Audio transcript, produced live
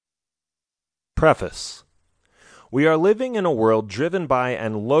Preface. We are living in a world driven by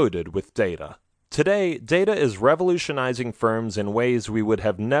and loaded with data. Today, data is revolutionizing firms in ways we would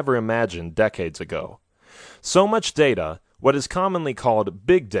have never imagined decades ago. So much data, what is commonly called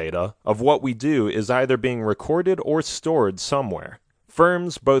big data, of what we do is either being recorded or stored somewhere.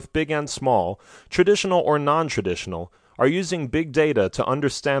 Firms, both big and small, traditional or non-traditional, are using big data to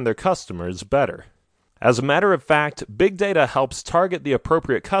understand their customers better. As a matter of fact, big data helps target the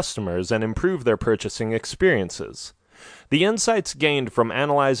appropriate customers and improve their purchasing experiences. The insights gained from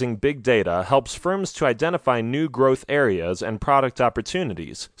analyzing big data helps firms to identify new growth areas and product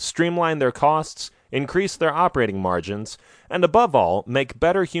opportunities, streamline their costs, increase their operating margins, and above all, make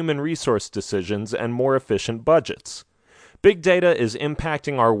better human resource decisions and more efficient budgets. Big data is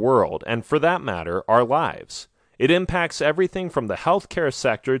impacting our world, and for that matter, our lives. It impacts everything from the healthcare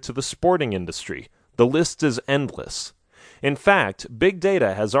sector to the sporting industry. The list is endless. In fact, big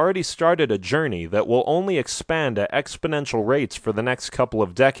data has already started a journey that will only expand at exponential rates for the next couple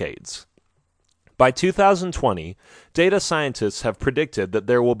of decades. By 2020, data scientists have predicted that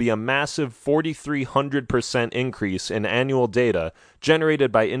there will be a massive 4,300% increase in annual data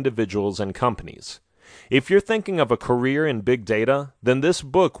generated by individuals and companies. If you're thinking of a career in big data, then this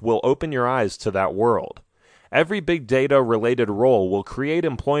book will open your eyes to that world. Every big data-related role will create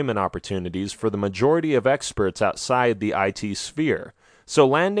employment opportunities for the majority of experts outside the IT sphere, so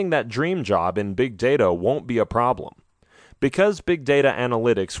landing that dream job in big data won't be a problem. Because big data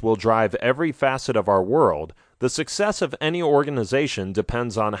analytics will drive every facet of our world, the success of any organization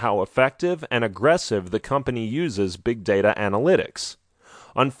depends on how effective and aggressive the company uses big data analytics.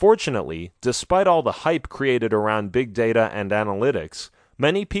 Unfortunately, despite all the hype created around big data and analytics,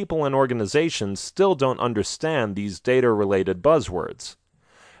 many people and organizations still don't understand these data-related buzzwords.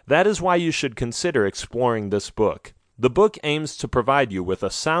 That is why you should consider exploring this book. The book aims to provide you with a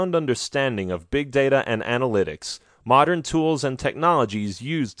sound understanding of big data and analytics, modern tools and technologies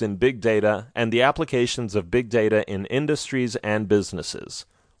used in big data, and the applications of big data in industries and businesses.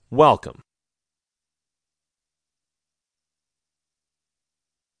 Welcome.